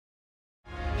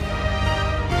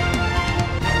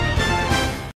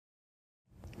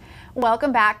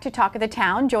Welcome back to Talk of the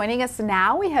Town. Joining us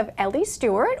now, we have Ellie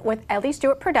Stewart with Ellie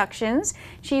Stewart Productions.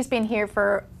 She's been here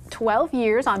for 12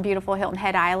 years on beautiful Hilton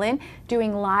Head Island,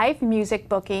 doing live music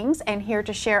bookings and here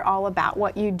to share all about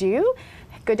what you do.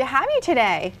 Good to have you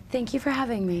today. Thank you for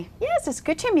having me. Yes, it's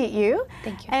good to meet you.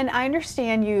 Thank you. And I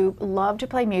understand you love to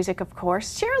play music, of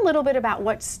course. Share a little bit about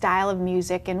what style of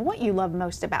music and what you love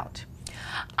most about.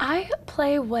 I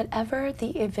play whatever the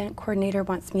event coordinator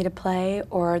wants me to play,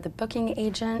 or the booking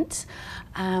agent,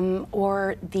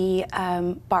 or the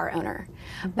bar owner.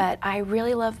 But I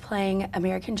really love playing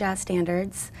American jazz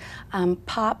standards,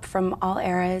 pop from all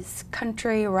eras,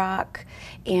 country, rock,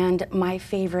 and my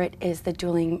favorite is the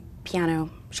dueling piano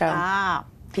show. Ah.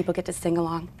 People get to sing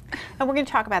along. And we're going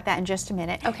to talk about that in just a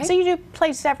minute. Okay. So you do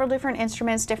play several different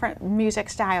instruments, different music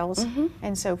styles,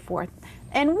 and so forth.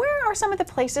 And where are some of the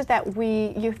places that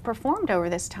you've performed over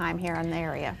this time here in the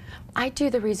area? I do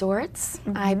the resorts.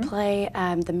 I play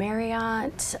the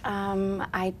Marriott.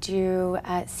 I do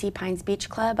Sea Pines Beach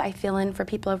Club. I fill in for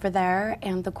people over there,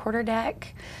 and the quarter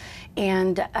deck,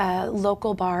 and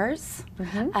local bars.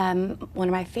 One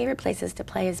of my favorite places to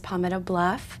play is Palmetto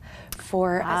Bluff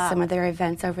for some of their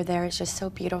events over there. It's just so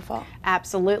beautiful.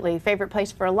 Absolutely. Favorite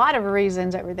place for a lot of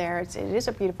reasons over there. It is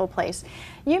a beautiful place.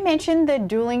 You mentioned the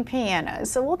dueling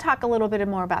pianos, so we'll talk a little bit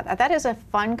more about that. That is a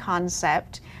fun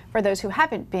concept for those who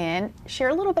haven't been. Share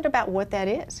a little bit about what that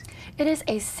is. It is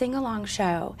a sing-along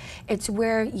show. It's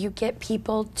where you get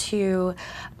people to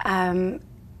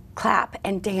clap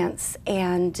and dance,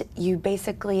 and you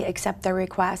basically accept their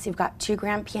requests. You've got 2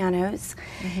 grand pianos,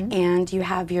 and you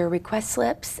have your request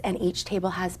slips, and each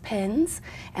table has pins,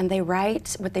 and they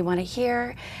write what they want to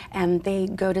hear, and they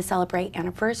go to celebrate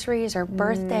anniversaries or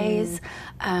birthdays,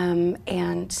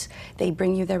 and they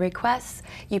bring you their requests,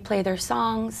 you play their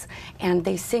songs, and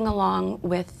they sing along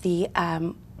with the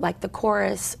like the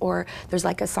chorus, or there's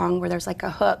like a song where there's like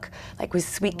a hook, like with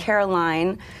Sweet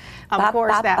Caroline. Of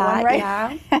course, that one, right?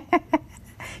 Yeah.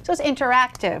 So it's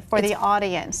interactive for the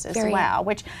audience as well,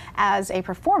 which as a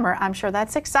performer, I'm sure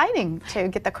that's exciting to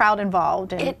get the crowd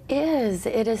involved. It is.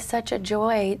 It is such a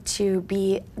joy to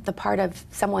be the part of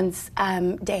someone's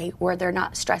day where they're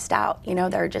not stressed out. You know,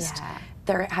 they're just,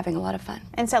 they're having a lot of fun.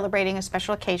 And celebrating a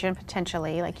special occasion,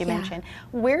 potentially, like you mentioned.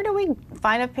 Where do we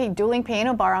find a dueling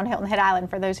piano bar on Hilton Head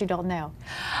Island, for those who don't know?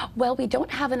 Well, we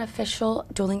don't have an official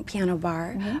dueling piano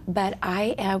bar, but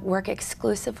I work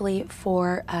exclusively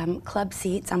for club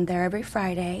seats. I'm there every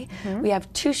Friday. We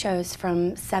have 2 shows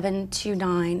from 7 to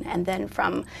 9, and then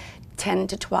from 10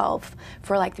 to 12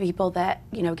 for like the people that,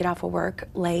 you know, get off of work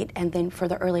late, and then for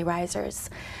the early risers.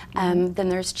 Then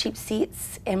there's Cheap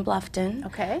Seats in Bluffton.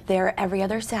 Okay. They're every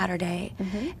other Saturday.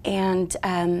 And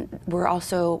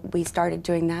we started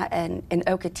doing that in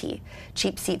Okatee,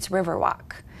 Cheap Seats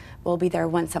Riverwalk. We'll be there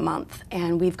once a month,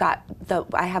 and we've got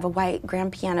I have a white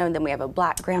grand piano, and then we have a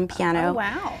black grand piano. Oh,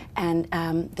 wow. And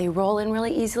they roll in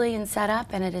really easily and set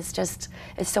up, and it's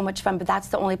so much fun. But that's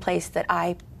the only place that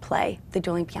I play the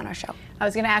dueling piano show. I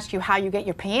was going to ask you how you get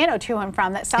your piano to and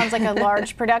from. That sounds like a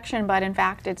large production, but in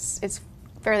fact it's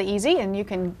fairly easy, and you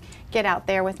can get out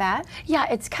there with that. Yeah,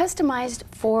 it's customized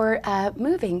for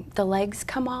moving. The legs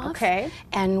come off,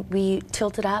 and we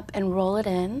tilt it up and roll it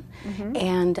in,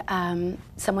 and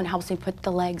someone helps me put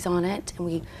the legs on it, and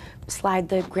we slide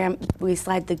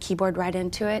the keyboard right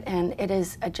into it, and it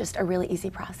is just a really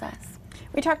easy process.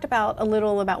 We talked a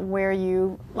little about where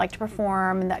you like to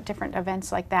perform and that different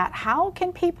events like that. How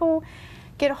can people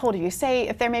get a hold of you? Say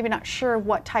if they're maybe not sure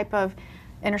what type of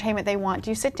entertainment they want, do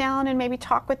you sit down and maybe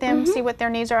talk with them, see what their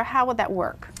needs are? How would that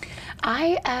work?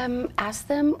 I ask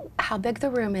them how big the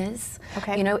room is.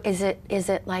 Okay. You know, is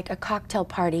it like a cocktail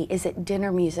party? Is it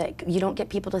dinner music? You don't get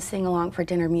people to sing along for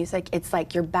dinner music. It's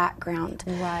like your background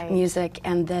music,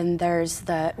 and then there's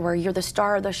where you're the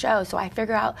star of the show. So I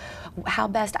figure out how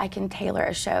best I can tailor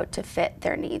a show to fit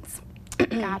their needs.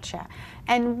 Gotcha.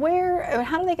 And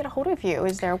how do they get a hold of you?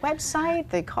 Is there a website?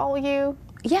 They call you?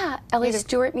 Yeah,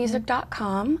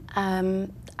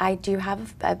 EllieStewartMusic.com. I do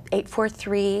have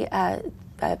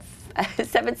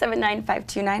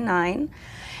 843-779-5299.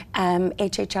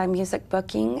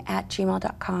 HHIMusicBooking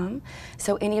 @gmail.com.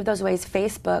 So any of those ways.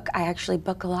 Facebook, I actually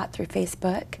book a lot through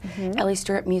Facebook. Ellie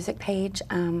Stewart Music page.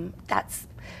 That's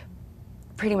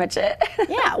pretty much it.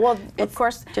 Yeah, well, of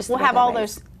course, we'll have all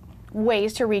those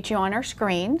ways to reach you on our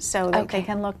screen so that they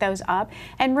can look those up.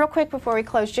 And real quick before we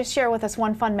close, just share with us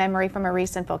one fun memory from a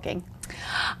recent booking.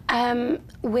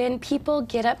 When people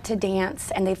get up to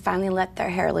dance and they finally let their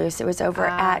hair loose, it was over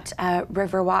at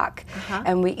Riverwalk,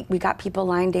 and we got people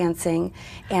line dancing,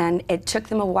 and it took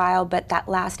them a while, but that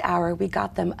last hour we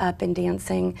got them up and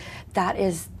dancing. That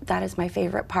is my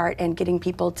favorite part, and getting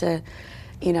people to,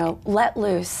 you know, let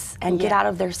loose and get out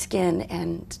of their skin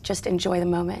and just enjoy the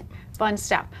moment. Fun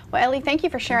stuff. Well, Ellie, thank you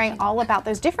for sharing all about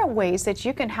those different ways that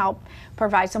you can help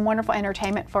provide some wonderful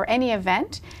entertainment for any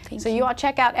event. So you all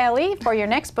check out Ellie for your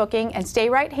next booking and stay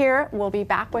right here. We'll be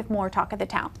back with more Talk of the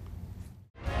Town.